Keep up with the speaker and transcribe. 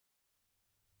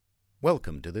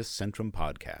Welcome to this Centrum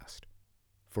podcast.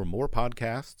 For more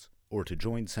podcasts or to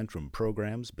join Centrum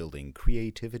programs building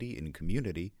creativity in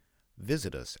community,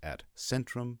 visit us at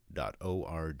centrum.org.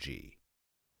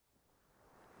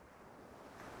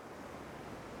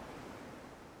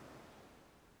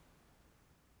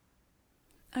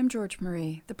 I'm George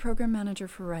Marie, the Program Manager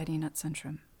for Writing at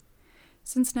Centrum.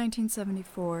 Since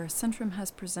 1974, Centrum has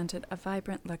presented a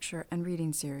vibrant lecture and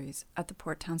reading series at the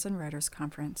Port Townsend Writers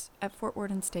Conference at Fort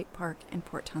Worden State Park in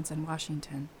Port Townsend,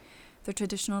 Washington, the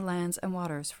traditional lands and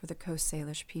waters for the Coast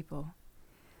Salish people.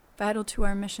 Vital to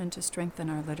our mission to strengthen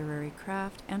our literary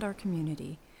craft and our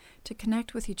community, to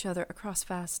connect with each other across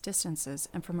vast distances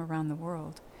and from around the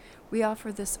world, we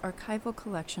offer this archival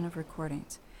collection of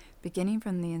recordings, beginning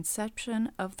from the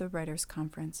inception of the Writers'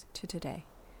 Conference to today.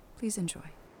 Please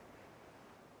enjoy.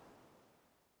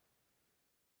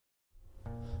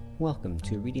 Welcome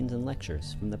to Readings and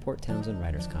Lectures from the Port Townsend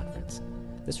Writers' Conference.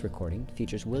 This recording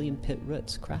features William Pitt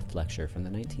Root's craft lecture from the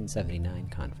 1979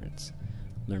 conference.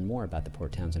 Learn more about the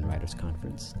Port Townsend Writers'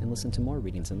 Conference and listen to more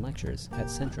readings and lectures at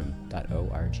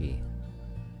centrum.org.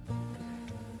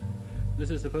 This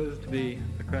is supposed to be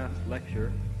a craft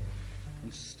lecture.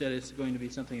 Instead, it's going to be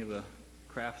something of a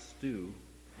craft stew.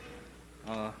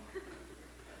 I'm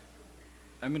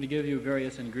going to give you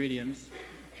various ingredients.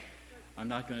 I'm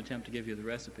not going to attempt to give you the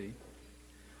recipe.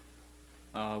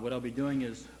 What I'll be doing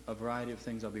is a variety of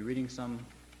things. I'll be reading some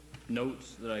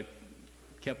notes that I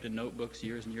kept in notebooks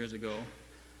years and years ago.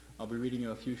 I'll be reading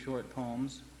you a few short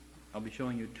poems. I'll be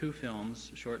showing you two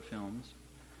films, short films,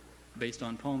 based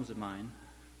on poems of mine.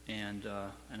 And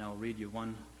I'll read you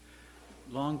one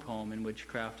long poem in which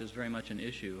craft is very much an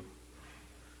issue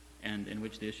and in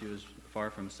which the issue is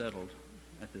far from settled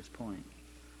at this point.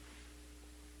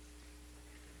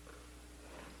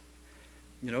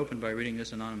 I'm going to open by reading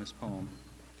this anonymous poem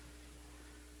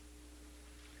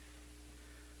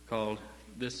called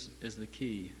 "This is the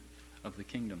Key of the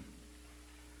Kingdom."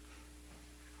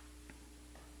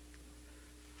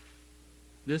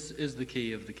 This is the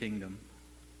key of the kingdom.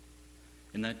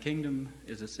 In that kingdom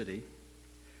is a city.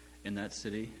 In that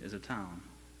city is a town.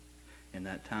 In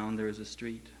that town there is a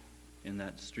street. In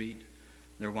that street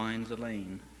there winds a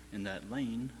lane. In that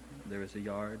lane there is a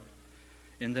yard.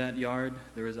 In that yard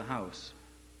there is a house.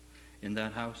 In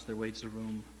that house there waits a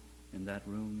room. In that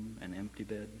room an empty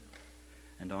bed.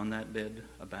 And on that bed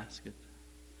a basket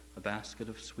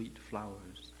of sweet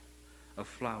flowers, of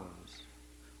flowers,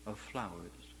 of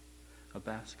flowers, a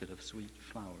basket of sweet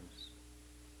flowers.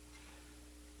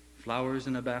 Flowers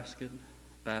in a basket,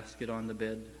 basket on the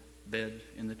bed, bed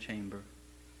in the chamber,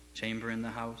 chamber in the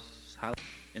house, house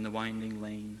in the winding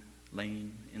lane,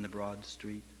 lane in the broad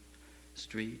street,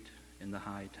 street in the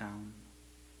high town,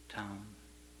 town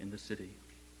in the city,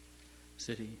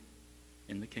 city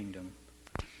in the kingdom.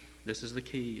 This is the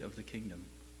key of the kingdom.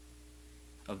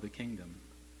 Of the kingdom,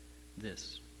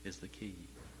 this is the key.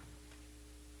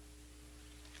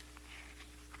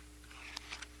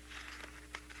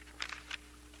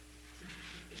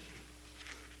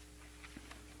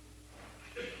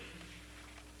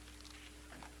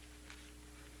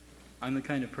 I'm the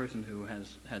kind of person who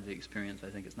has had the experience, I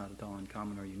think it's not at all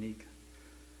uncommon or unique,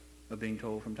 of being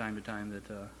told from time to time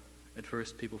that at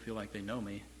first people feel like they know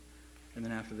me, and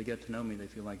then after they get to know me, they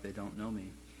feel like they don't know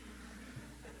me.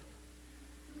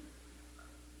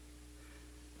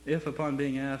 If, upon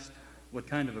being asked what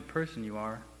kind of a person you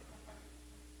are,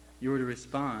 you were to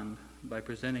respond by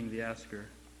presenting the asker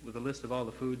with a list of all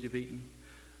the foods you've eaten,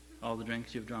 all the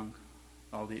drinks you've drunk,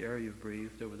 all the air you've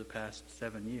breathed over the past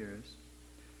 7 years,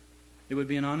 it would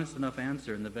be an honest enough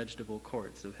answer in the vegetable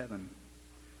courts of heaven,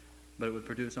 but it would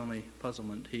produce only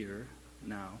puzzlement here,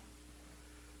 now.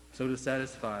 So to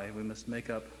satisfy, we must make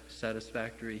up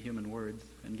satisfactory human words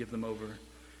and give them over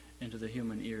into the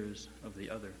human ears of the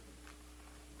other.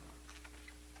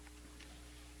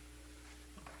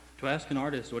 To ask an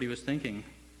artist what he was thinking,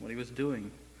 what he was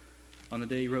doing, on the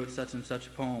day he wrote such and such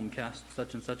a poem, cast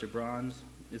such and such a bronze,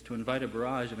 is to invite a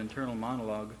barrage of internal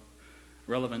monologue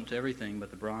relevant to everything but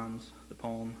the bronze, the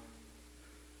poem.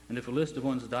 And if a list of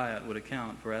one's diet would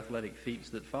account for athletic feats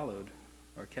that followed,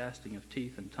 or casting of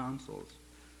teeth and tonsils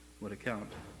would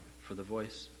account for the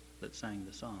voice that sang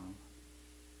the song.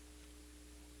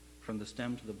 From the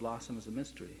stem to the blossom is a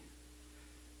mystery,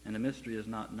 and a mystery is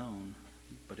not known,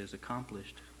 but is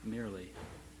accomplished merely,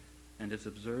 and is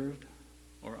observed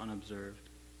or unobserved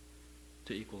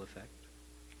to equal effect.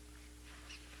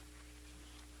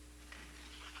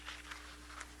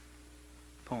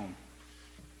 Poem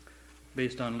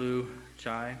based on Liu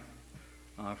Chai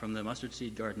from the Mustard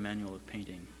Seed Garden Manual of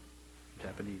Painting,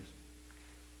 Japanese.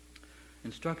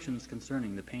 Instructions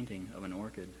concerning the painting of an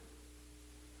orchid.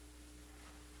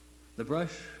 The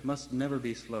brush must never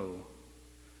be slow.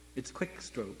 Its quick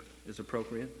stroke is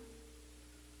appropriate,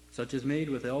 such as made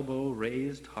with elbow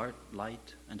raised, heart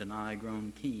light, and an eye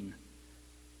grown keen.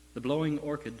 The blowing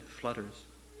orchid flutters.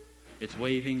 Its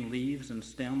waving leaves and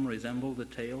stem resemble the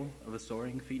tail of a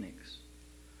soaring phoenix.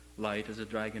 Light as a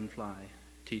dragonfly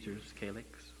teeters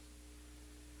calyx.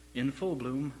 In full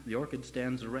bloom, the orchid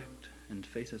stands erect and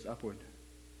faces upward.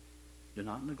 Do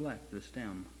not neglect the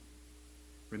stem.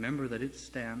 Remember that its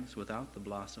stance without the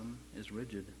blossom is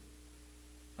rigid.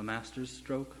 A master's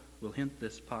stroke will hint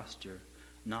this posture,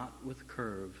 not with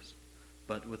curves,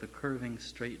 but with a curving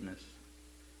straightness,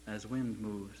 as wind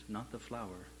moves not the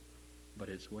flower, but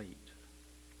its weight.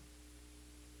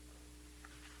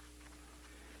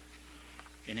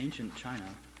 In ancient China,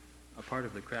 a part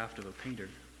of the craft of a painter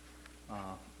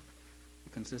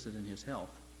consisted in his health.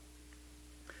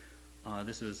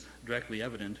 This is directly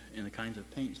evident in the kinds of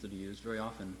paints that he used. Very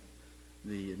often,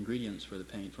 the ingredients for the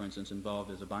paint, for instance,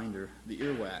 involved as a binder the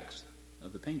earwax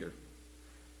of the painter.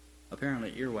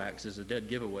 Apparently, earwax is a dead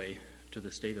giveaway to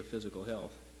the state of physical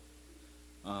health.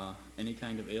 Any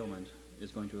kind of ailment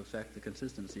is going to affect the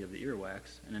consistency of the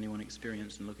earwax, and anyone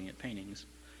experienced in looking at paintings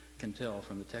can tell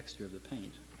from the texture of the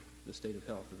paint the state of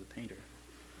health of the painter.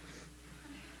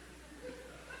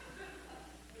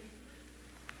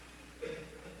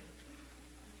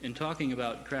 In talking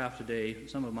about craft today,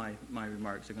 some of my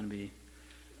remarks are going to be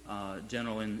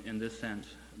general in this sense,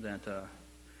 that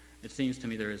it seems to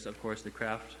me there is, of course, the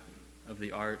craft of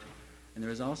the art, and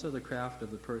there is also the craft of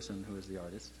the person who is the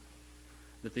artist,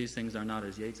 that these things are not,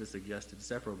 as Yeats has suggested,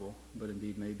 separable, but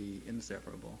indeed may be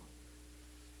inseparable,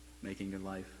 making your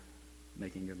life,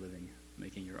 making your living,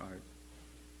 making your art.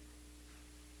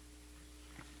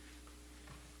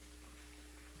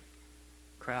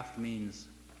 Craft means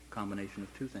a combination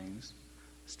of two things,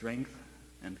 strength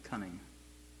and cunning.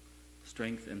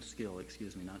 Strength and skill,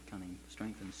 not cunning.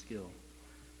 Strength and skill.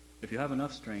 If you have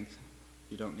enough strength,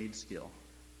 you don't need skill.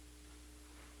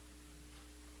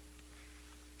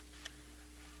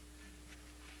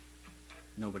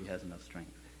 Nobody has enough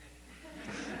strength.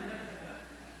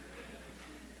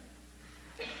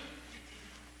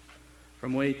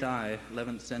 From Wei Tai,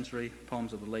 11th century,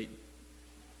 poems of the late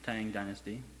Tang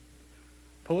dynasty.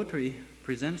 Poetry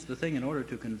presents the thing in order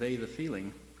to convey the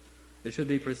feeling. It should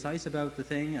be precise about the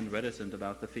thing and reticent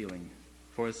about the feeling.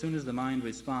 For as soon as the mind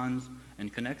responds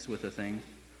and connects with the thing,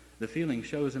 the feeling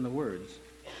shows in the words.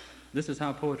 This is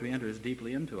how poetry enters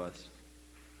deeply into us.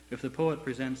 If the poet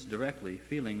presents directly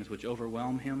feelings which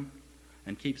overwhelm him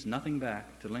and keeps nothing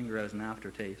back to linger as an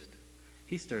aftertaste,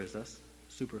 he stirs us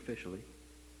superficially.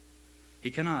 He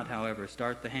cannot, however,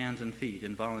 start the hands and feet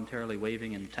involuntarily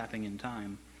waving and tapping in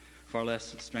time, far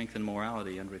less strengthen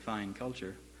morality and refine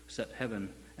culture, set heaven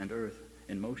and earth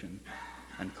in motion,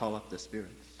 and call up the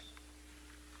spirits.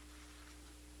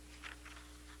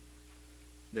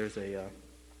 There's a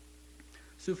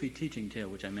Sufi teaching tale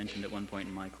which I mentioned at one point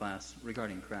in my class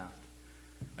regarding craft.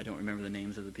 I don't remember the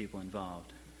names of the people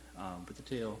involved, but the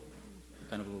tale,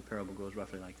 kind of a little parable, goes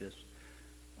roughly like this.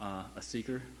 A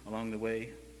seeker along the way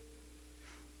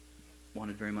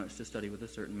wanted very much to study with a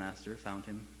certain master, found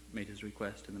him, made his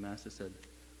request, and the master said,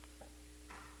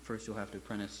 first you'll have to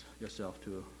apprentice yourself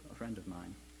to a friend of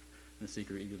mine. And the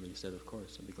seeker eagerly said, of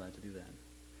course, I'd be glad to do that.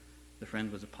 The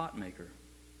friend was a pot maker.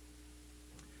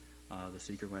 The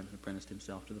seeker went and apprenticed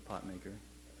himself to the pot maker,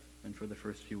 and for the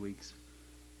first few weeks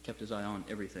kept his eye on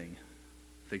everything,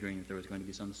 figuring that there was going to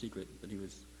be some secret that he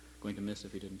was going to miss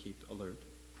if he didn't keep alert.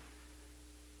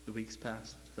 The weeks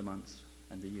passed, the months,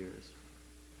 and the years.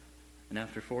 And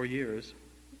after 4 years,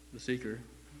 the seeker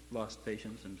lost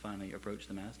patience and finally approached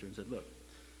the master and said, look,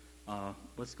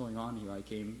 what's going on here? I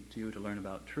came to you to learn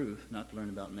about truth, not to learn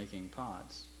about making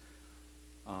pots.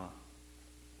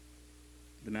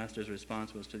 The master's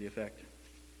response was to the effect,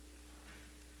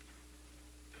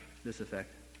 this effect,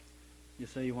 you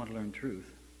say you want to learn truth.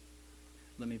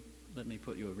 Let me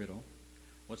put you a riddle.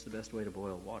 What's the best way to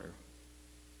boil water?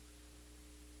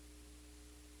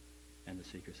 And the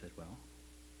seeker said, well,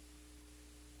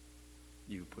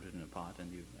 you put it in a pot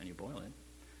and you boil it.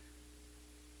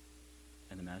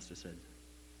 And the master said,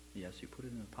 yes, you put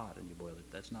it in a pot and you boil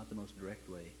it. That's not the most direct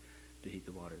way to heat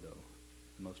the water, though.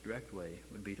 The most direct way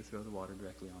would be to throw the water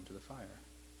directly onto the fire.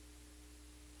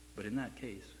 But in that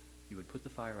case, you would put the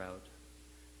fire out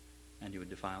and you would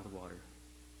defile the water,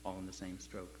 all in the same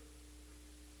stroke.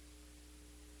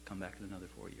 Come back in another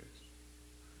 4 years.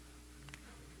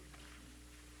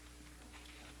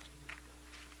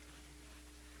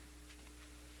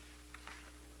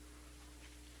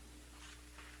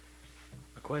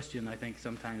 A question I think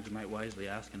sometimes we might wisely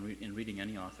ask in reading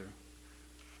any author.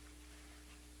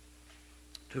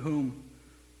 To whom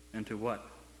and to what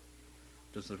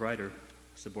does the writer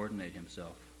subordinate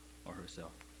himself or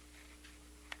herself?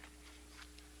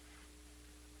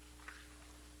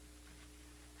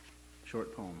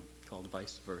 Short poem called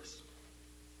Vice Verse.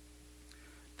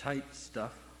 Tight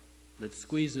stuff that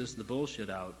squeezes the bullshit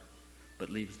out but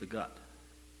leaves the gut.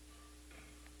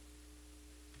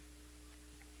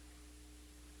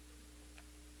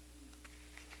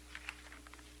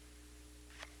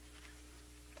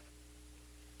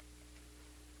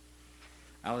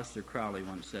 Aleister Crowley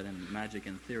once said in Magic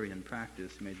in Theory and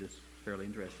Practice, he made this fairly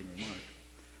interesting remark.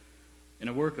 In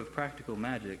a work of practical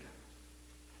magic,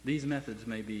 these methods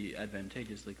may be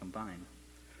advantageously combined.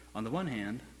 On the one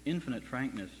hand, infinite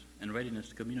frankness and readiness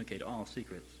to communicate all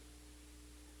secrets.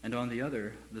 And on the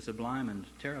other, the sublime and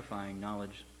terrifying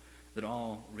knowledge that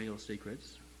all real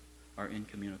secrets are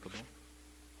incommunicable.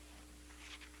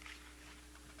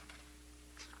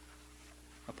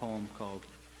 A poem called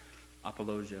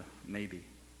Apologia Maybe.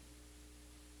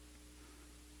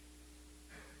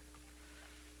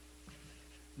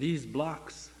 These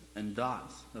blocks and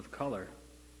dots of color,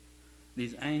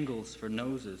 these angles for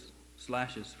noses,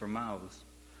 slashes for mouths,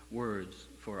 words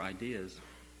for ideas,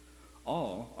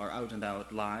 all are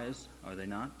out-and-out lies, are they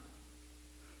not?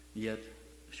 Yet,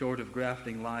 short of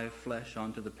grafting live flesh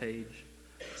onto the page,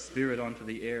 spirit onto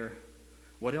the air,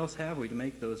 what else have we to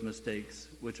make those mistakes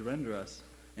which render us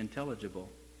intelligible?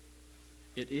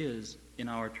 It is in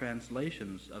our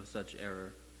translations of such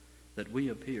error that we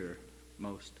appear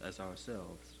most as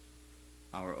ourselves,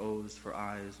 our O's for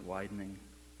eyes widening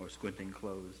or squinting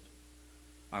closed,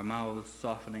 our mouths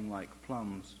softening like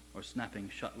plums or snapping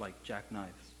shut like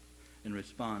jackknives in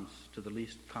response to the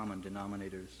least common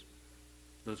denominators,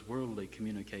 those worldly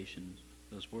communications,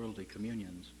 those worldly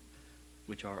communions,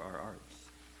 which are our arts.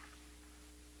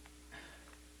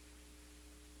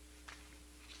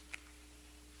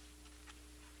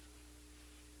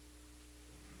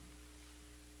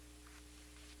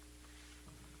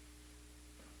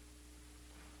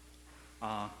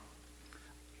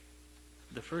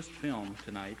 The first film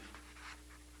tonight,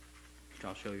 which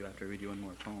I'll show you after I read you one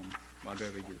more poem. Well, I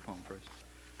better read you the poem first.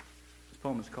 This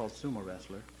poem is called Sumo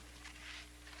Wrestler.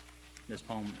 This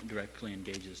poem directly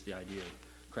engages the idea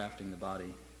of crafting the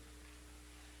body.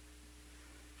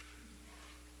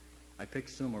 I picked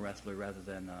Sumo Wrestler rather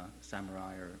than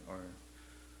Samurai or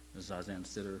Zazen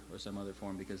Sitter or some other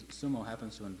form because sumo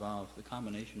happens to involve the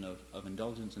combination of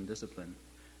indulgence and discipline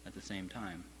at the same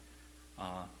time,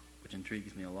 which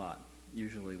intrigues me a lot.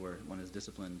 Usually where one is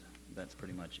disciplined, that's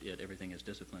pretty much it. Everything is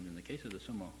disciplined. In the case of the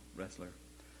sumo wrestler,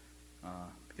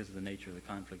 because of the nature of the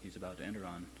conflict he's about to enter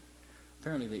on,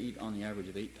 apparently they eat on the average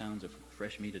of 8 pounds of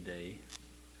fresh meat a day.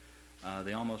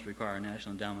 They almost require a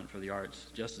National Endowment for the Arts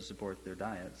just to support their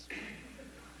diets.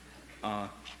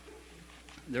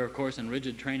 They're, of course, in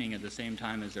rigid training at the same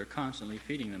time as they're constantly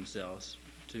feeding themselves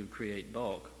to create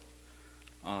bulk.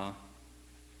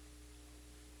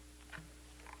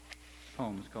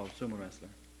 Poem is called Sumo Wrestler.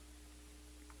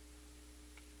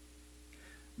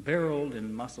 Barreled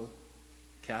in muscle,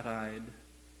 cat-eyed,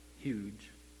 huge,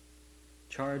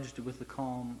 charged with the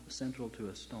calm central to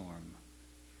a storm,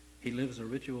 he lives a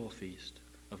ritual feast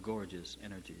of gorgeous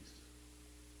energies.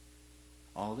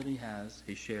 All that he has,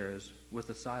 he shares with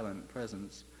the silent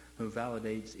presence who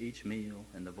validates each meal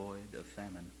in the void of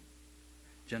famine,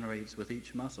 generates with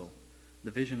each muscle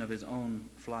the vision of his own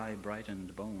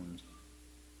fly-brightened bones,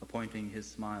 appointing his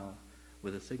smile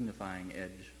with a signifying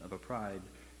edge of a pride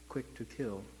quick to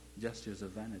kill gestures of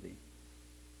vanity.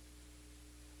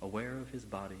 Aware of his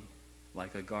body,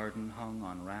 like a garden hung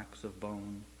on racks of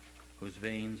bone, whose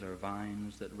veins are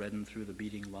vines that redden through the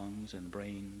beating lungs and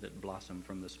brain that blossom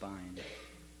from the spine.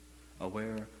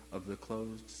 Aware of the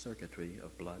closed circuitry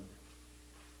of blood,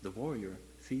 the warrior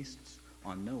feasts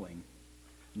on knowing,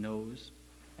 knows,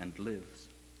 and lives.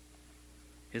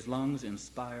 His lungs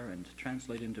inspire and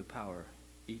translate into power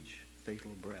each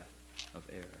fatal breath of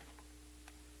air.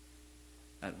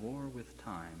 At war with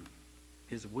time,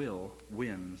 his will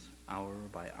wins hour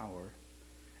by hour,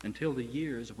 until the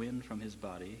years win from his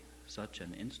body such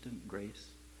an instant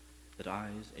grace that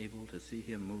eyes able to see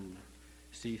him move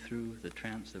see through the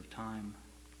trance of time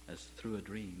as through a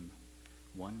dream,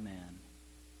 one man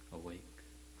awake.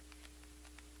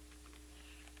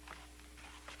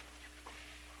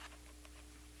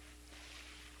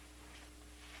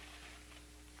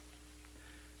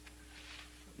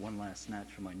 One last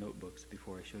snatch from my notebooks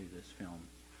before I show you this film.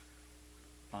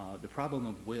 The problem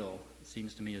of will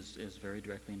seems to me is very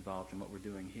directly involved in what we're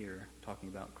doing here, talking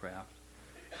about craft.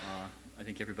 I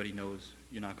think everybody knows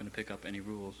you're not going to pick up any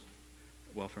rules,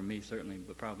 well, from me certainly,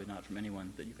 but probably not from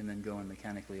anyone, that you can then go and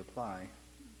mechanically apply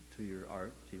to your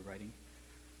art, to your writing.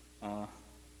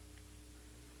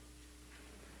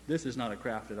 This is not a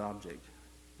crafted object,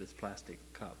 this plastic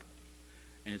cup.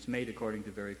 And it's made according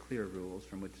to very clear rules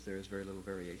from which there is very little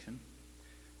variation.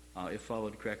 If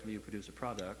followed correctly, you produce a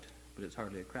product, but it's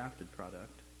hardly a crafted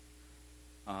product.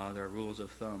 There are rules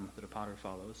of thumb that a potter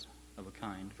follows of a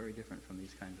kind, very different from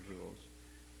these kinds of rules.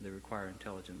 They require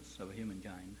intelligence of a human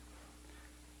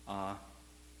kind.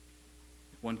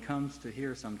 One comes to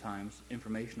hear sometimes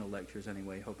informational lectures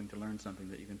anyway, hoping to learn something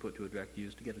that you can put to a direct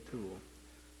use to get a tool.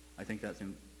 I think that's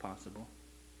impossible.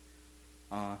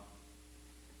 I'll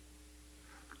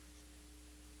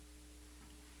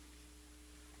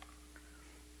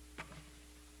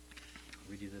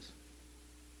read you this.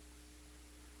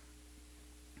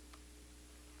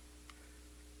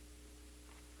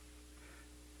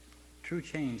 True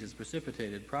change is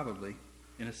precipitated, probably,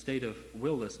 in a state of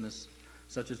willlessness,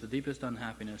 such as the deepest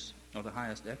unhappiness or the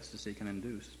highest ecstasy can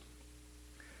induce.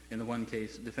 In the one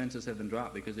case, defenses have been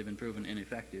dropped because they've been proven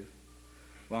ineffective,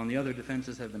 while in the other,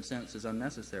 defenses have been sensed as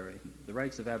unnecessary. The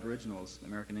rights of aboriginals,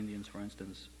 American Indians for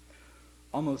instance,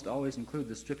 almost always include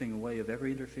the stripping away of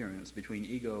every interference between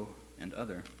ego and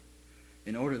other,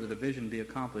 in order that a vision be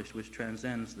accomplished which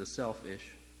transcends the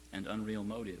selfish and unreal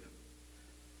motive.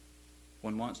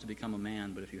 One wants to become a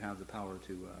man, but if you have the power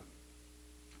to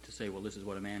say, well, this is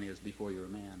what a man is before you're a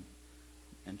man,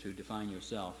 and to define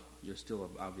yourself, you're still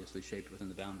obviously shaped within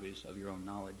the boundaries of your own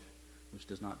knowledge, which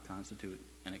does not constitute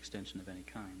an extension of any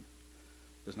kind,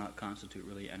 does not constitute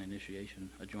really an initiation,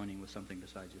 a joining with something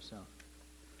besides yourself.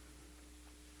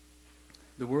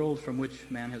 The world from which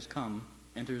man has come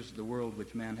enters the world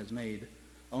which man has made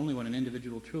only when an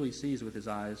individual truly sees with his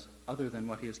eyes other than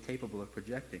what he is capable of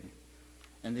projecting,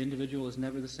 and the individual is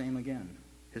never the same again.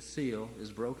 His seal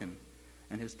is broken,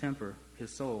 and his temper, his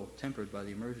soul, tempered by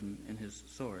the immersion in his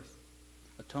source.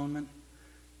 Atonement,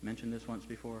 mentioned this once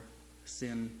before,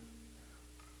 sin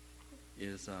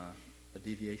is a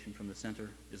deviation from the center,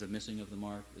 is a missing of the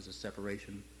mark, is a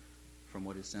separation from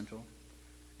what is central,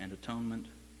 and atonement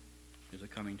is a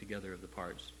coming together of the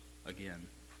parts, again,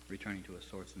 returning to a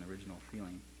source and original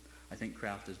feeling. I think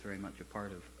craft is very much a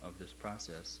part of this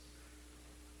process,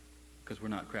 because we're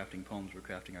not crafting poems, we're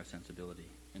crafting our sensibility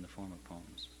in the form of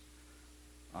poems.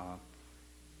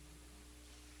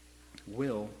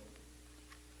 Will,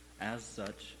 as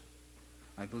such,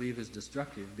 I believe is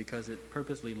destructive because it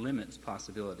purposely limits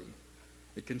possibility.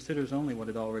 It considers only what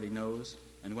it already knows,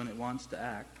 and when it wants to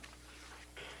act,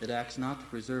 it acts not to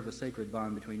preserve a sacred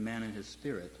bond between man and his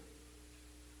spirit,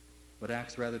 but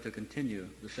acts rather to continue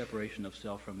the separation of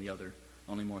self from the other,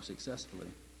 only more successfully,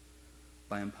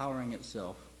 by empowering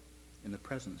itself in the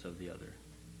presence of the other.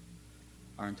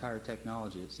 Our entire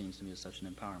technology, it seems to me, is such an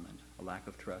empowerment, a lack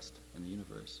of trust in the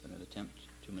universe, and an attempt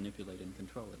to manipulate and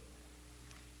control it.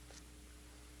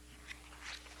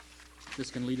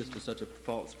 This can lead us to such a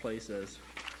false place as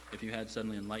if you had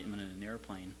suddenly enlightenment in an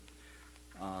airplane,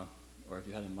 or if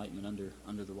you had enlightenment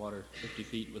under the water 50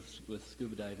 feet with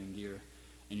scuba diving gear,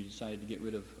 and you decided to get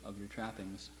rid of your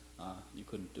trappings, you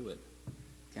couldn't do it.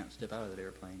 You can't step out of that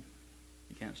airplane.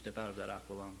 You can't step out of that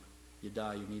aqualung. You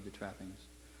die, you need the trappings.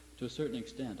 To a certain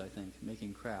extent, I think,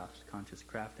 making craft, conscious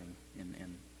crafting in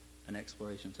an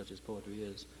exploration such as poetry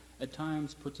is, at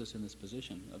times puts us in this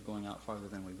position of going out farther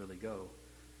than we really go,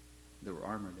 that we're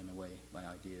armored in a way by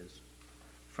ideas.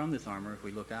 From this armor, if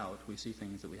we look out, we see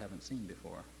things that we haven't seen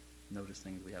before, notice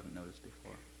things we haven't noticed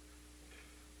before.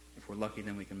 If we're lucky,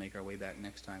 then we can make our way back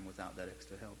next time without that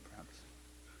extra help, perhaps.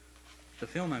 The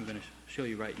film I'm going to show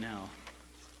you right now,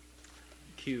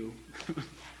 Q,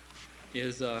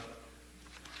 is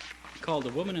called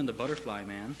The Woman and the Butterfly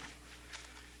Man.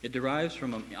 It derives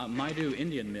from a Maidu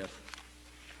Indian myth.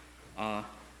 To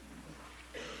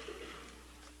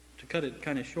cut it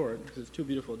kind of short, because it's too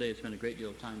beautiful a day to spend a great deal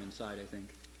of time inside, I think.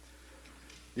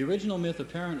 The original myth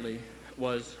apparently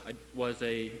was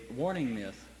a warning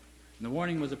myth. And the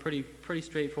warning was a pretty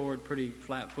straightforward, pretty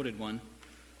flat-footed one,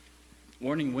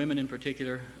 warning women in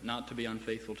particular not to be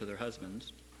unfaithful to their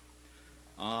husbands.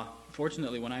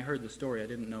 Fortunately, when I heard the story, I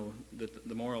didn't know that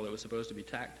the moral that was supposed to be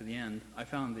tacked to the end. I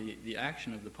found the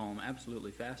action of the poem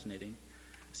absolutely fascinating.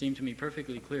 It seemed to me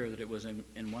perfectly clear that it was,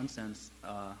 in one sense,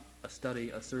 a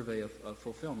study, a survey of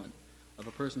fulfillment, of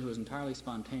a person who is entirely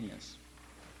spontaneous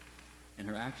in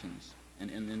her actions,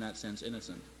 and in that sense,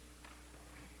 innocent.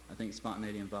 I think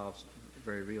spontaneity involves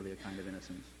very really a kind of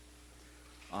innocence.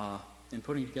 In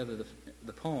putting together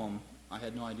the poem, I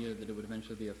had no idea that it would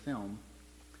eventually be a film.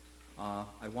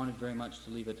 I wanted very much to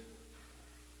leave it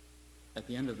at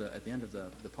the end of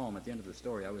the poem, at the end of the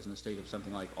story. I was in a state of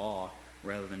something like awe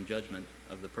rather than judgment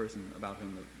of the person about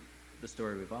whom the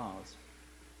story revolves.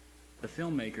 The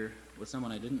filmmaker was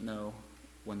someone I didn't know.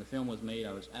 When the film was made,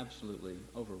 I was absolutely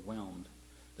overwhelmed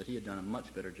that he had done a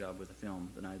much better job with the film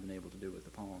than I had been able to do with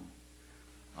the poem.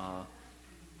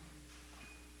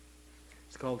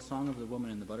 It's called Song of the Woman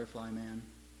and the Butterfly Man.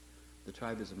 The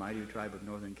tribe is a Maidu tribe of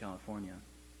Northern California.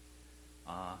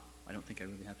 I don't think I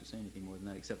really have to say anything more than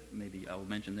that, except maybe I'll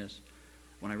mention this.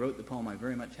 When I wrote the poem, I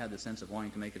very much had the sense of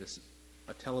wanting to make it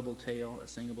a tellable tale, a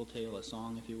singable tale, a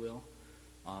song, if you will,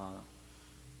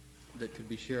 that could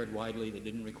be shared widely, that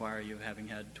didn't require you having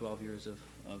had 12 years of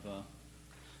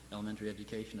elementary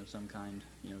education of some kind,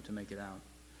 to make it out.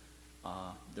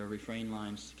 There are refrain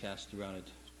lines cast throughout it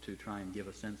to try and give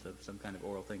a sense of some kind of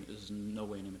oral thing. This is in no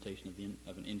way an imitation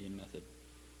of an Indian method.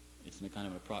 It's in a kind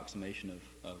of an approximation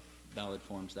of ballad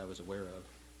forms that I was aware of.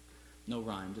 No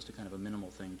rhyme, just a kind of a minimal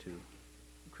thing to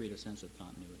create a sense of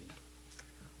continuity.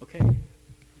 Okay.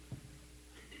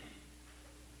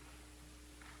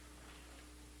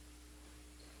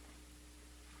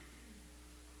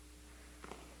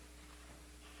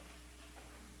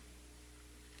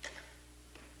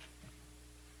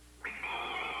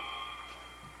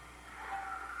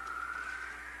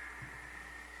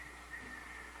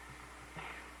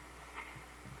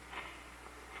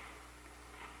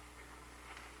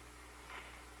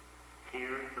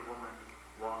 Here the woman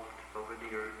walked over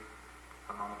the earth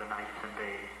among the nights and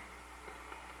days,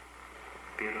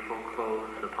 beautiful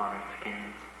clothes upon her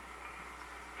skin,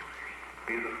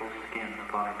 beautiful skin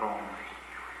upon her bones,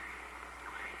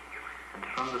 and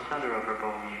from the center of her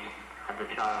bones had the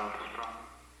child sprung,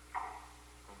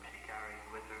 whom she carried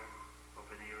with her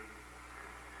over the earth.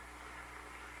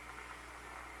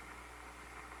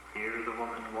 Here the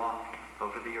woman walked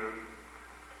over the earth,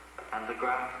 and the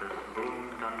grasses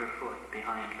bloomed underfoot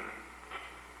behind her.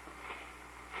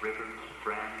 Rivers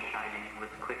ran shining with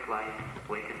quick light,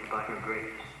 wakened by her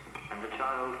grace, and the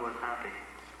child was happy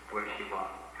where she was.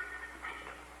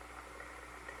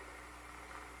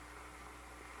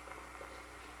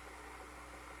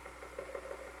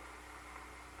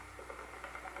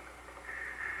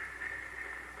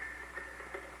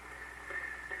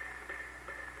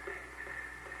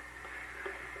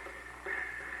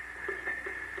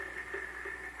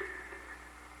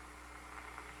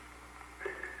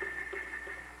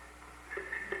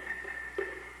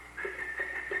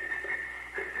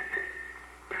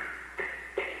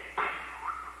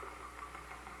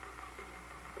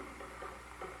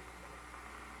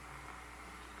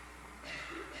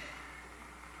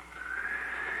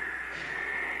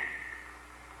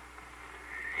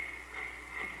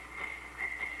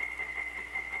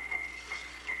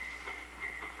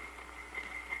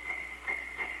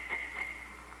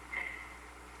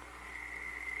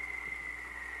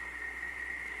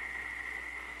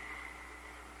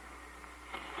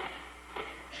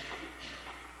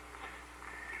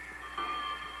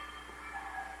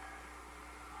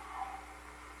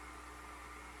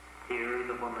 Here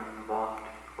the woman walked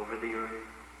over the earth,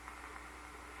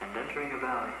 and entering a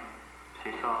valley,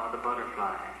 she saw the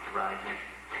butterfly rising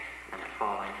and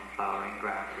falling flowering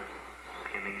grasses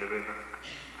skimming the river,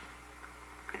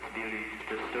 its beauty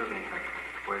disturbing her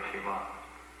where she was.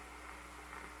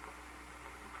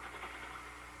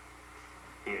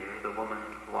 Here the woman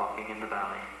walking in the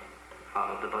valley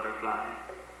followed the butterfly,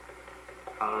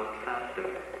 followed faster,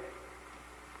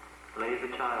 laid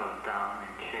the child down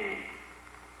in shade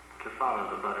to follow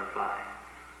the butterfly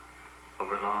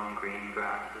over long green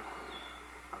grasses,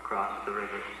 across the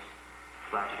rivers,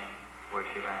 flashing where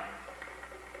she ran.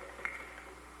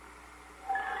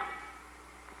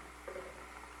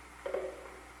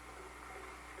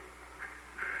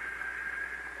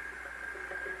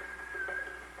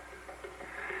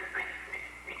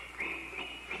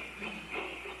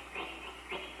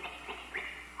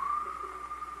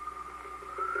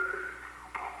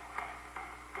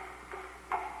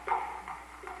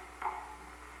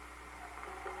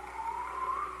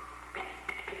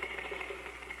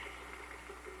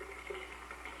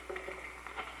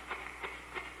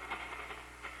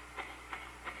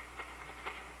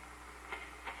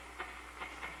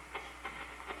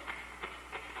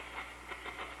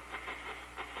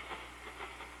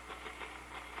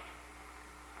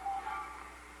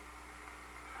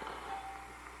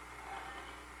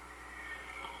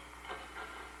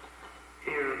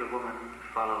 Here the woman,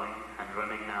 following and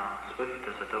running now, swift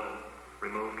as a doe,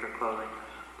 removed her clothing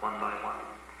one by one,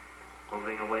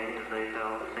 moving away as they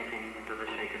fell, sinking into the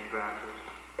shaken grasses,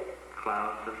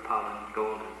 clouds of pollen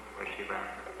golden where she ran.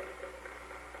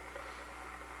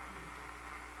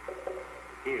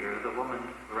 Here the woman,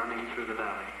 running through the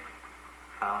valley,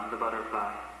 found the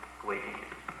butterfly waiting,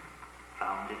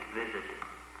 found it vivid,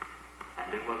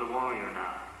 and it was a warrior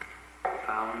now,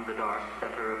 found the dark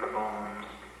center of her bones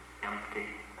empty,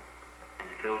 and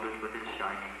filled it with his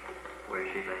shining where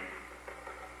she lay.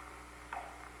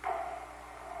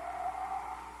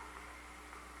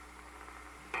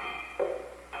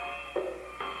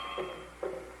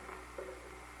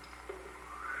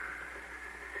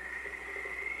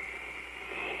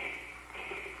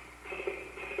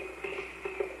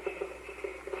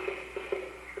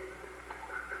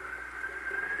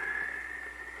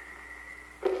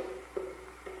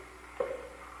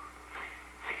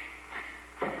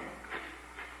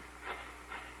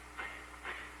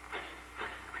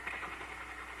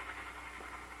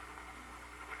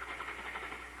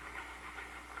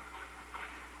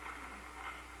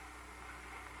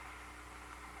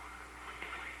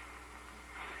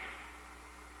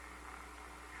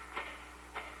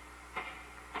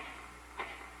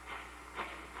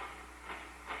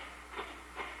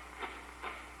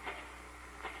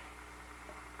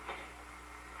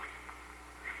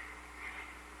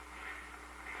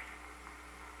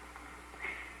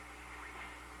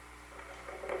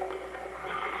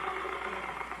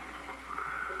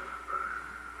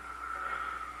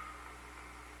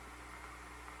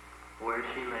 Where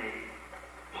she lay,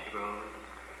 she rose,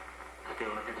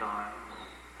 still in his arms,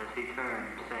 as he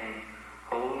turned, saying,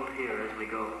 "Hold here as we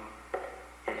go,"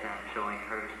 his hand showing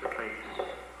hers the place,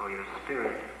 or your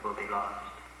spirit will be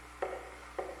lost.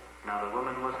 Now the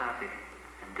woman was happy,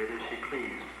 and did as she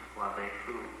pleased while they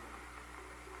flew.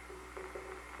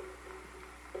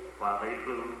 While they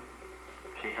flew,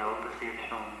 she held to see it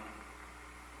shone,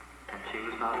 and she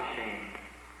was not ashamed,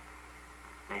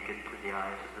 naked to the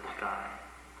eyes of the sky.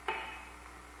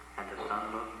 And the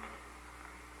sun looked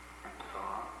and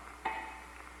saw,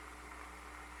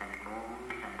 and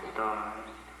moon and stars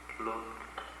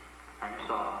looked and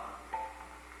saw,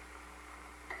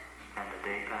 and a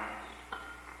day passed,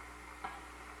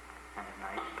 and a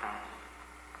night passed,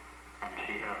 and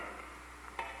she held.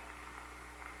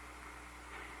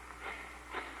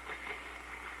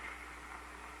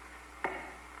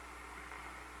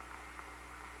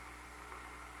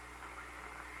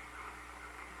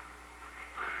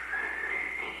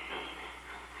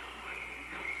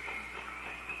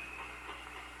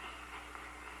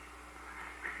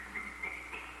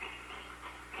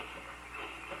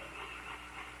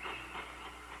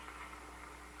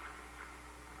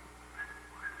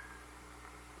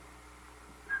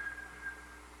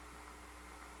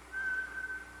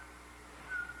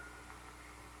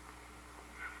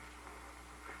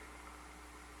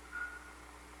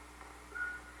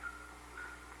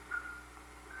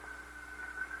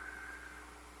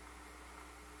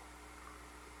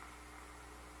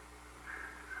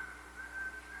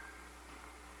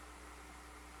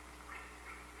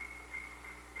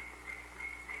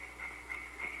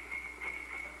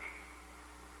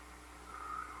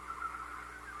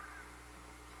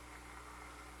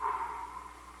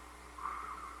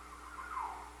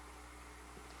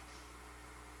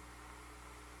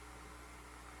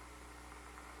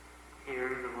 Here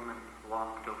the woman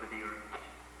walked over the earth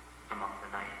among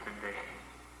the nights and days,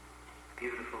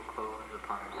 beautiful clothes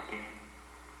upon her skin,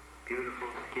 beautiful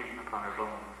skin upon her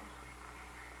bones,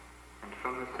 and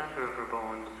from the center of her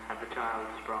bones had the child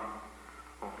sprung,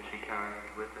 whom she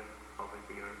carried with her over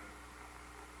the earth.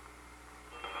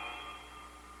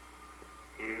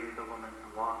 Here the woman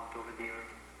walked over the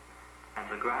earth, and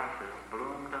the grasses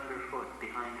bloomed underfoot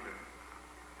behind her,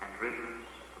 and rivers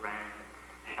ran,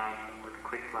 shining with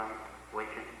quick light,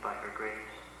 wakened by her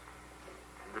grace,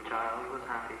 and the child was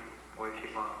happy where she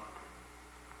walked.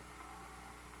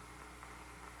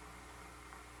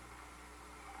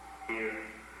 Here,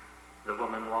 the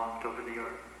woman walked over the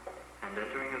earth, and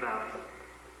entering a valley,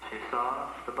 she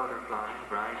saw the butterflies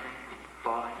rising,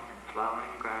 falling, and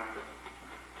flowering grasses,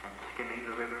 and skimming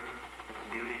the river, its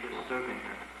beauty disturbing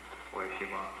her where she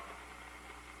walked.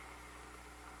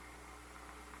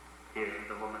 Here,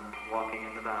 the woman walking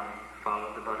in the valley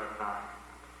followed the butterfly,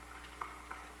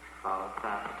 followed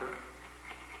faster,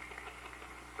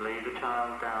 laid the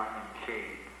child down in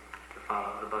shade to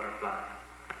follow the butterfly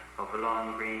over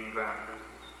long green grasses,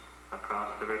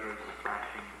 across the rivers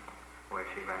splashing where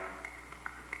she ran.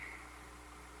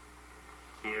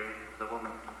 Here, the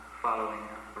woman, following,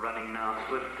 running now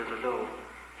swift as a doe,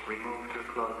 removed her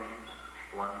clothing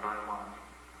one by one,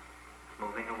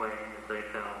 moving away as they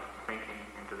fell, sinking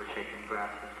into the shaken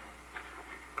grasses.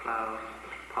 Clouds,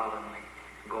 pollen,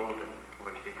 golden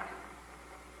where she ran.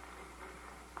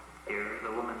 Here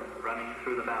the woman, running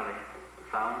through the valley,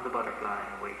 found the butterfly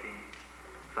waiting,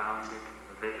 found it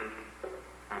vivid,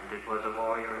 and it was a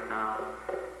warrior now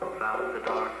who found the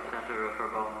dark center of her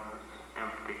bones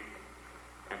empty,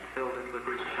 and filled it with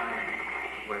his shining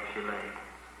where she lay.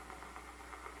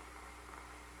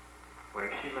 Where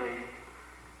she lay,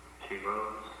 she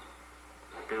rose,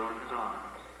 still in his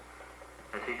arms,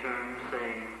 as he turned,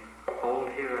 saying,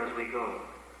 "Hold here as we go,"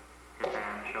 his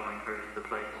hand showing hers the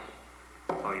place,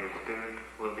 "or your spirit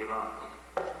will be lost."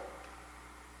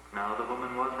 Now the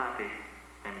woman was happy,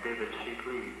 and did as she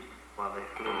pleased, while they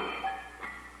flew.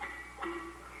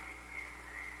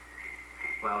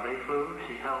 While they flew,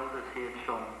 she held as he had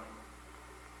shown,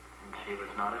 and she was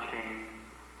not ashamed,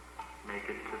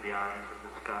 naked to the eyes of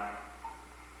the sky.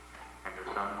 And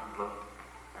the sun looked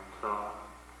and saw,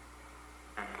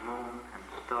 and moon and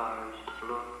stars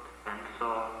looked and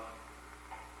saw,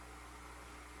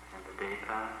 and the day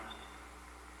passed,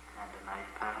 and the night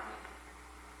passed,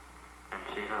 and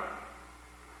she held.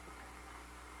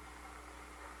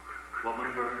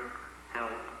 Woman bird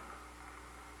held,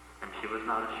 and she was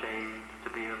not ashamed to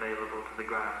be available to the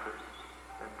grasses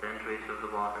and entries of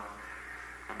the water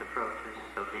and approaches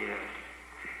of the air.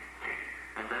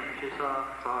 And then she saw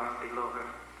far below her,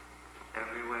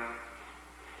 everywhere,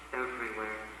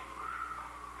 everywhere,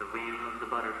 the wheel of the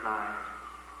butterflies,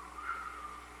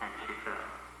 and she fell.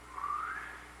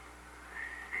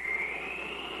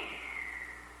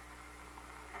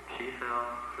 And she fell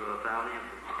through a valley of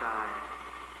the sky,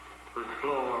 whose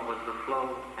floor was the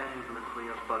flow endlessly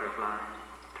of butterflies,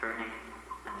 turning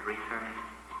and returning,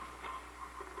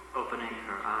 opening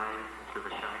her eyes to the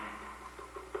shining,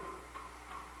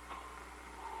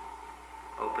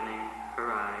 opening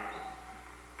her eyes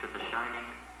to the shining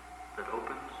that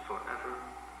opens forever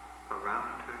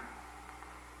around her,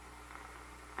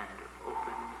 and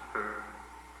opens her,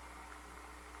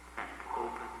 and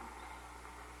opens,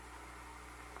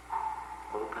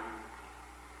 opens.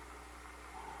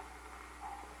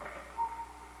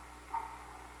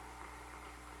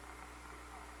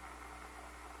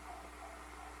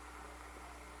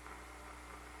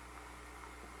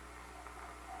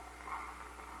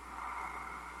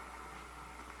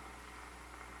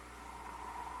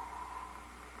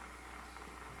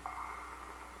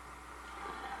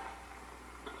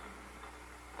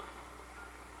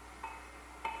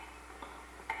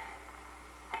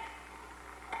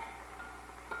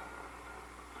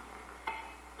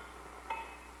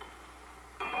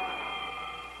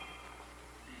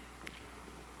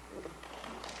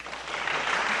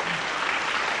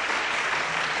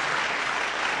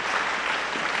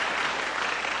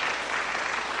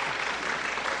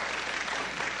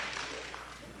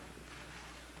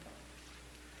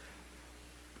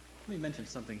 Let me mention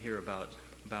something here about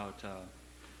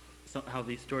how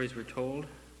these stories were told.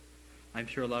 I'm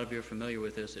sure a lot of you are familiar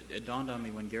with this. It dawned on me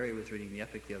when Gary was reading the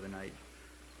epic the other night,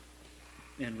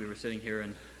 and we were sitting here,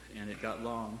 and it got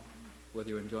long. Whether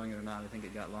you were enjoying it or not, I think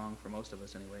it got long for most of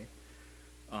us anyway.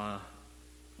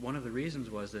 One of the reasons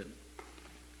was that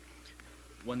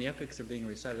when the epics are being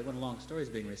recited, when a long story is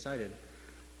being recited,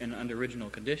 and under original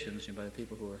conditions, by the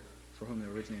people for whom they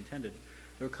were originally intended,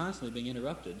 they were constantly being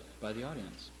interrupted by the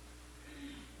audience.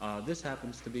 This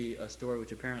happens to be a story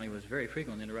which apparently was very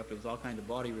frequently interrupted with all kinds of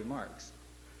bawdy remarks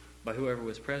by whoever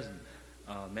was present.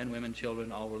 Men, women,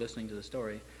 children, all were listening to the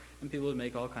story, and people would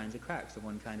make all kinds of cracks of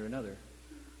one kind or another.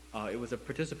 It was a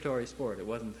participatory sport. It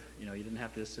wasn't, you didn't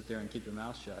have to just sit there and keep your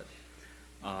mouth shut.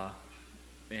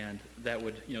 And that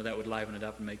would liven it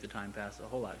up and make the time pass a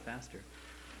whole lot faster.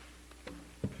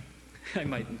 I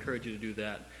might encourage you to do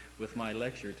that with my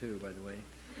lecture too, by the way.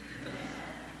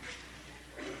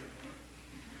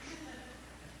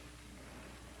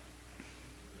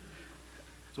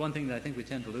 It's one thing that I think we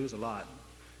tend to lose a lot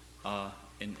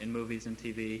in movies and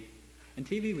TV. In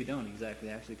TV we don't exactly,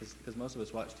 actually, because most of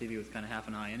us watch TV with kind of half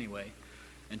an eye anyway,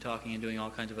 and talking and doing all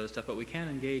kinds of other stuff, but we can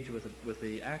engage with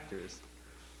the actors.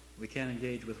 We can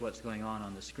engage with what's going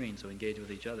on the screen, so engage with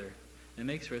each other. And it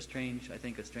makes for a strange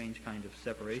kind of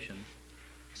separation,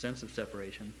 sense of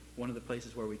separation. One of the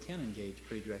places where we can engage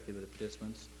pretty directly with the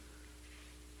participants,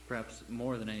 perhaps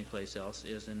more than any place else,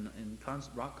 is in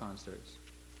rock concerts.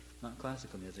 Not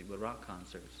classical music, but rock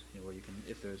concerts, where you can,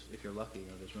 if you're lucky,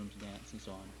 there's room to dance and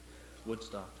so on.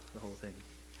 Woodstock, the whole thing.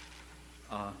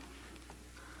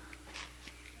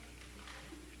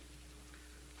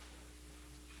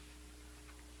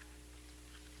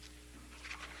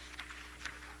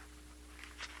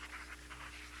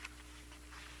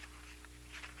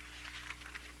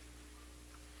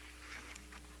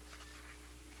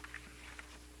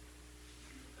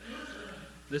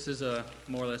 This is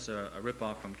more or less a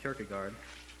rip-off from Kierkegaard,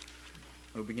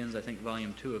 who begins, I think,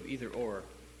 volume 2 of Either Or,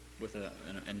 with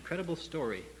an incredible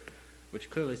story, which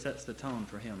clearly sets the tone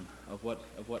for him of what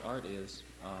art is,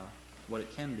 what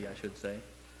it can be, I should say.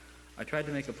 I tried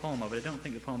to make a poem of it. I don't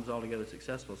think the poem's altogether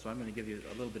successful, so I'm going to give you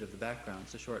a little bit of the background.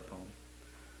 It's a short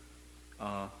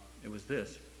poem. It was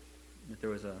this, that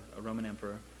there was a Roman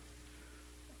emperor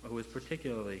who was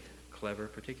particularly clever,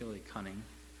 particularly cunning,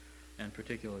 and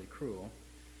particularly cruel.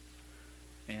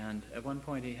 And at one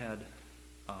point he had,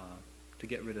 to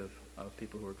get rid of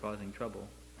people who were causing trouble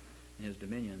in his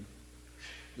dominion,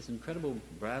 this incredible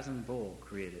brazen bull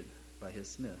created by his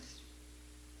smiths.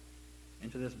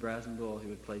 Into this brazen bull he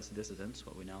would place dissidents,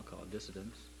 what we now call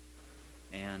dissidents.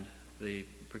 And the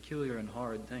peculiar and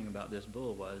horrid thing about this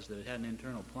bull was that it had an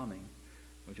internal plumbing,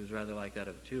 which was rather like that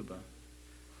of a tuba.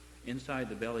 Inside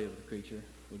the belly of the creature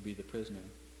would be the prisoner.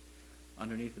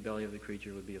 Underneath the belly of the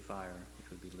creature would be a fire, which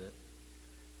would be lit.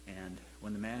 And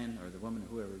when the man, or the woman,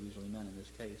 or whoever, usually men in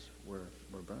this case, were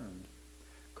burned,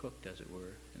 cooked, as it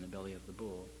were, in the belly of the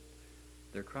bull,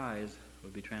 their cries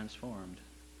would be transformed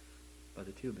by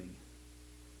the tubing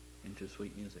into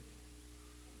sweet music.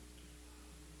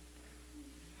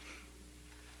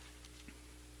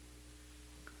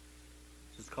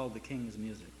 This is called the King's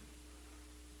Music.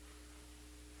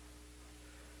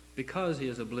 Because he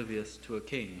is oblivious to a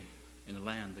king in a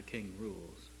land the king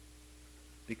rules,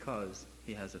 because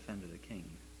he has offended a king.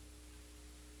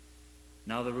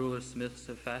 Now the ruler's smiths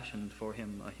have fashioned for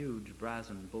him a huge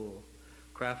brazen bull,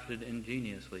 crafted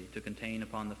ingeniously to contain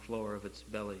upon the floor of its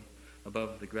belly,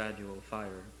 above the gradual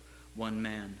fire, one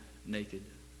man, naked,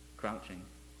 crouching.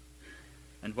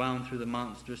 And wound through the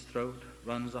monster's throat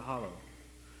runs a hollow,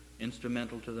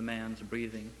 instrumental to the man's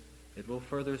breathing. It will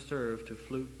further serve to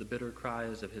flute the bitter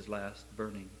cries of his last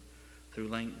burning, through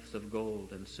lengths of gold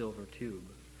and silver tube,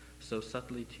 so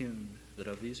subtly tuned that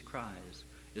of these cries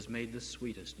is made the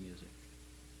sweetest music.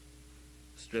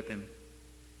 Strip him,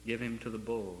 give him to the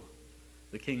bull.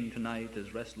 The king tonight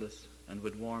is restless and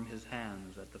would warm his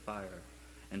hands at the fire,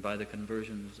 and by the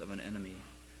conversions of an enemy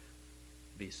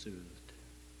be soothed.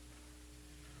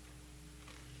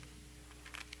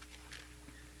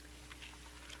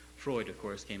 Freud, of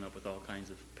course, came up with all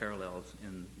kinds of parallels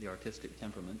in the artistic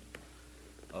temperament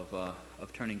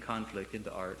of turning conflict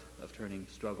into art, of turning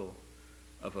struggle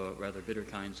of a rather bitter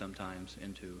kind sometimes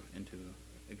into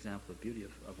example of beauty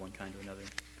of one kind or another.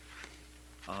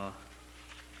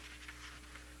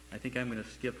 I think I'm going to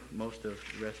skip most of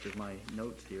the rest of my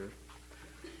notes here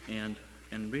and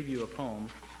read you a poem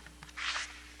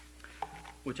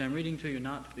which I'm reading to you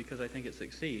not because I think it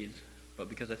succeeds, but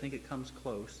because I think it comes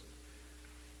close.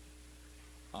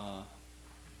 I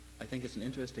think it's an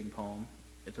interesting poem.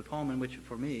 It's a poem in which,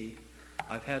 for me,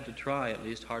 I've had to try at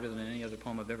least harder than any other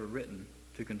poem I've ever written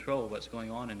to control what's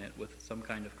going on in it with some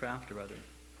kind of craft or other.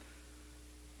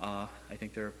 I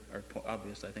think there are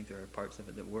obvious. I think there are parts of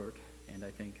it that work, and I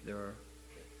think there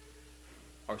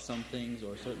are some things,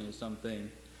 or certainly something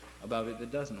about it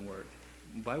that doesn't work.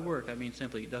 By work, I mean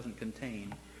simply it doesn't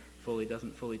contain fully,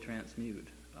 doesn't fully transmute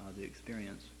the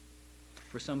experience.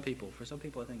 For some people,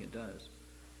 I think it does.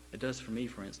 It does for me,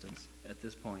 for instance, at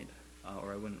this point,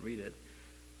 or I wouldn't read it.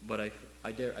 But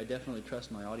I definitely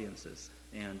trust my audiences,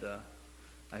 and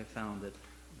I have found that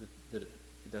it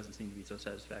doesn't seem to be so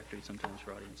satisfactory sometimes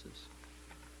for audiences.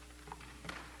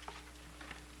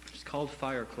 It's called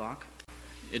Fire Clock.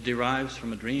 It derives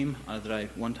from a dream that I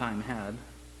one time had.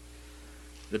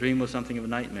 The dream was something of a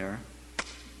nightmare.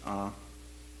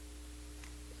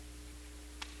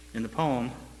 In the poem,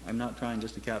 I'm not trying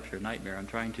just to capture a nightmare.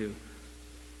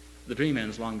 The dream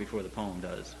ends long before the poem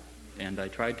does. And I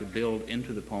tried to build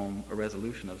into the poem a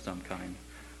resolution of some kind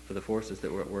for the forces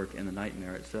that were at work in the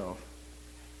nightmare itself.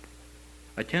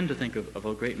 I tend to think of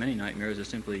a great many nightmares as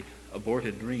simply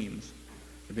aborted dreams.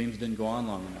 The dreams didn't go on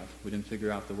long enough. We didn't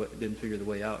figure the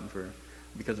way out, and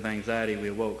because of anxiety, we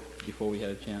awoke before we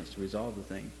had a chance to resolve the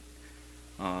thing.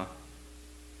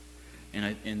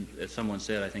 And as someone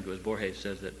said, I think it was Borges,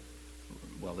 says that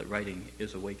writing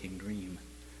is a waking dream.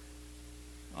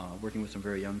 Working with some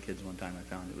very young kids one time, I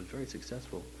found it was very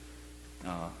successful.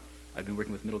 I've been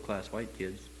working with middle-class white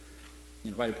kids.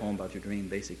 Write a poem about your dream,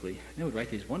 basically. They would write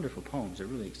these wonderful poems. They're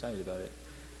really excited about it.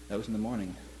 That was in the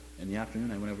morning. In the afternoon,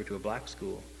 I went over to a black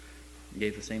school and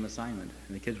gave the same assignment,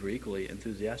 and the kids were equally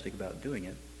enthusiastic about doing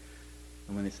it.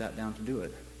 And when they sat down to do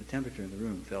it, the temperature in the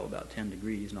room fell about 10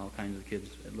 degrees, and all kinds of kids,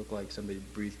 it looked like somebody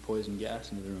breathed poison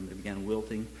gas into the room. They began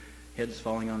wilting, heads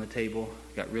falling on the table,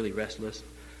 got really restless.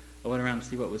 I went around to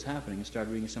see what was happening and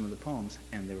started reading some of the poems,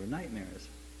 and they were nightmares.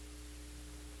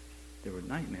 There were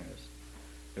nightmares.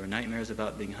 There were nightmares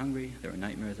about being hungry. There were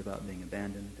nightmares about being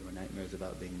abandoned. There were nightmares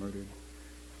about being murdered.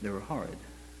 They were horrid.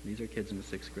 These are kids in the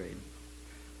 6th grade.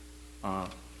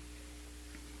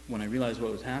 When I realized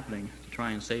what was happening, to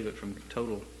try and save it from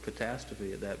total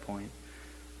catastrophe at that point,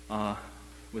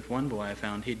 with one boy I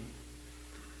found, I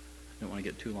don't want to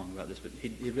get too long about this, but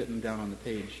he'd written down on the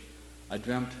page, I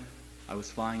dreamt I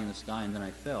was flying in the sky and then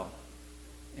I fell.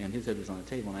 And his head was on the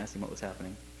table, and I asked him what was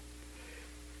happening.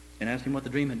 And I asked him what the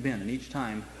dream had been, and each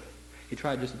time he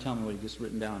tried just to tell me what he'd just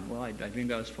written down. Well, I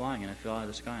dreamed I was flying and I fell out of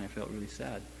the sky and I felt really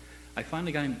sad. I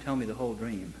finally got him to tell me the whole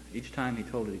dream. Each time he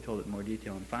told it in more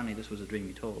detail, and finally this was a dream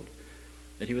he told.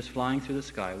 That he was flying through the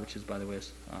sky, which is, by the way,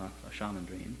 a shaman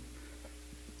dream.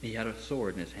 He had a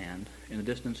sword in his hand. In the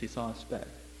distance he saw a speck.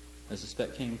 As the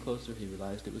speck came closer, he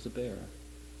realized it was a bear.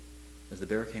 As the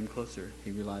bear came closer,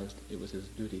 he realized it was his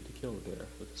duty to kill the bear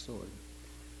with a sword.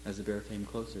 As the bear came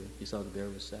closer, he saw the bear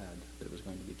was sad that it was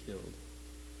going to be killed.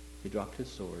 He dropped his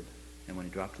sword, and when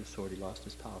he dropped his sword, he lost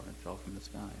his power and fell from the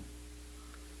sky.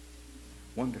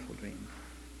 Wonderful dream.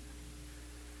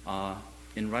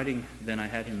 In writing, then I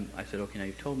said, okay, now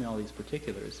you've told me all these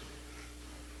particulars.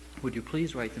 Would you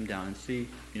please write them down and see,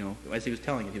 as he was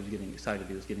telling it, he was getting excited,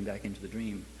 he was getting back into the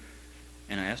dream.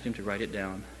 And I asked him to write it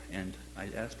down, and I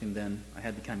asked him then, I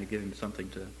had to kind of give him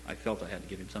something I felt I had to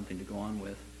give him something to go on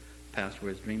with, past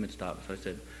where his dream had stopped. So I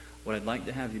said, what I'd like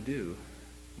to have you do,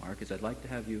 Mark, is I'd like to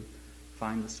have you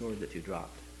find the sword that you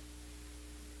dropped.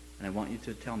 And I want you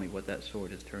to tell me what that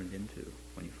sword has turned into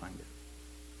when you find it.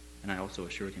 And I also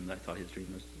assured him that I thought his dream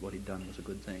what he'd done was a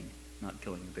good thing, not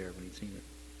killing the bear when he'd seen it,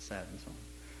 sad and so on.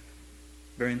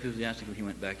 Very enthusiastically, he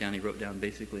went back down. He wrote down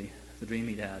basically the dream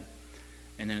he'd had.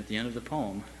 And then at the end of the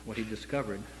poem, what he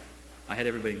discovered, I had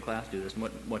everybody in class do this, and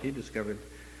what he discovered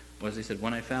was, he said,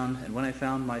 when I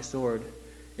found my sword,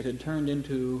 it had turned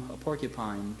into a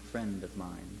porcupine friend of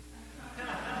mine.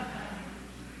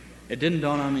 It didn't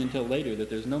dawn on me until later that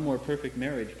there's no more perfect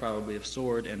marriage, probably, of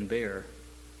sword and bear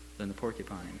than the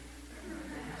porcupine.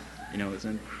 It's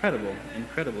an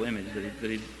incredible image that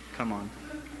he'd come on.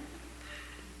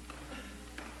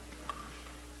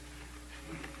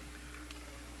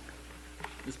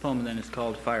 This poem then is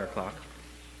called Fire Clock.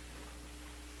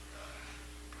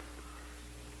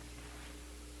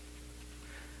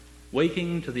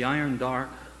 Waking to the iron dark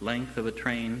length of a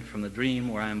train from the dream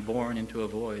where I am born into a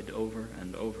void over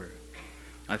and over,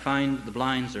 I find the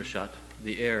blinds are shut,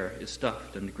 the air is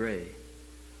stuffed and gray.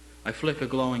 I flick a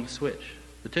glowing switch.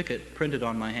 The ticket printed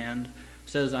on my hand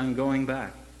says I'm going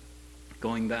back.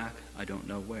 Going back, I don't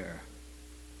know where.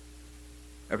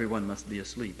 Everyone must be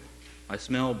asleep. I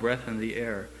smell breath in the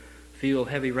air, feel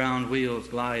heavy round wheels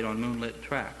glide on moonlit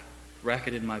track,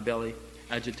 racket in my belly,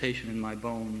 agitation in my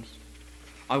bones.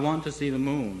 I want to see the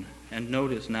moon and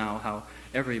notice now how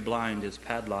every blind is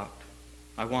padlocked.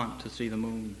 I want to see the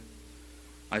moon.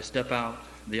 I step out,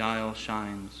 the aisle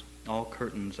shines, all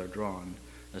curtains are drawn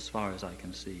as far as I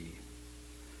can see.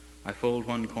 I fold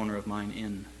one corner of mine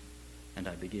in, and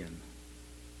I begin.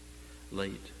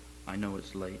 Late, I know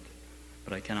it's late,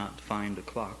 but I cannot find a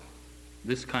clock.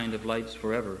 This kind of light's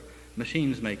forever.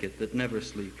 Machines make it that never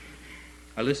sleep.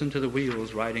 I listen to the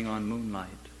wheels riding on moonlight.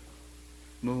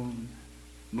 Moon,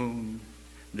 moon,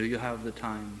 do you have the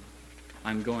time?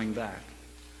 I'm going back.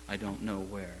 I don't know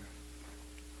where.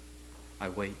 I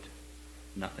wait.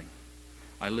 Nothing.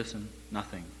 I listen.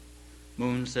 Nothing.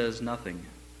 Moon says nothing,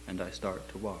 and I start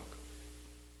to walk.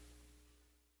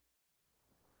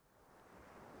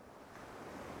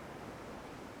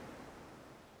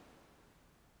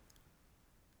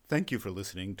 Thank you for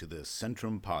listening to this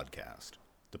Centrum podcast.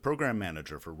 The program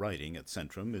manager for writing at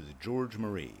Centrum is George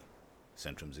Marie.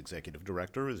 Centrum's executive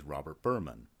director is Robert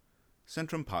Berman.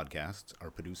 Centrum podcasts are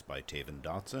produced by Taven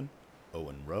Dotson,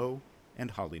 Owen Rowe,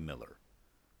 and Holly Miller.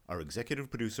 Our executive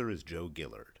producer is Joe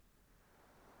Gillard.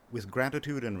 With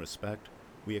gratitude and respect,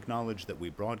 we acknowledge that we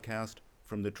broadcast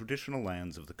from the traditional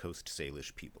lands of the Coast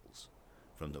Salish peoples,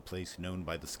 from the place known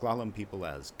by the S'Klallam people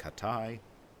as Katai,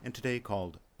 and today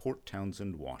called Port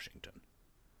Townsend, Washington.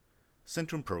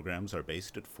 Centrum programs are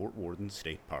based at Fort Worden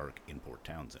State Park in Port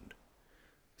Townsend.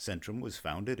 Centrum was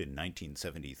founded in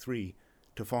 1973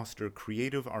 to foster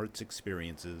creative arts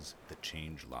experiences that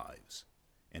change lives,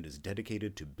 and is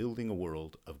dedicated to building a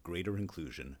world of greater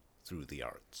inclusion through the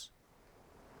arts.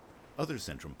 Other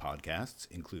Centrum podcasts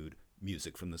include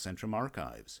music from the Centrum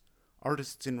archives,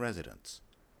 artists in residence,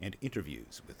 and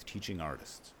interviews with teaching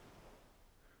artists.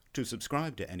 To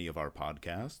subscribe to any of our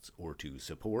podcasts or to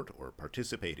support or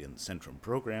participate in Centrum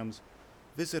programs,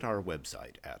 visit our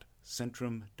website at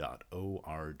centrum.org.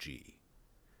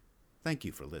 Thank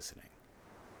you for listening.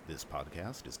 This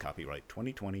podcast is copyright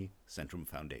 2020 Centrum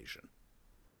Foundation.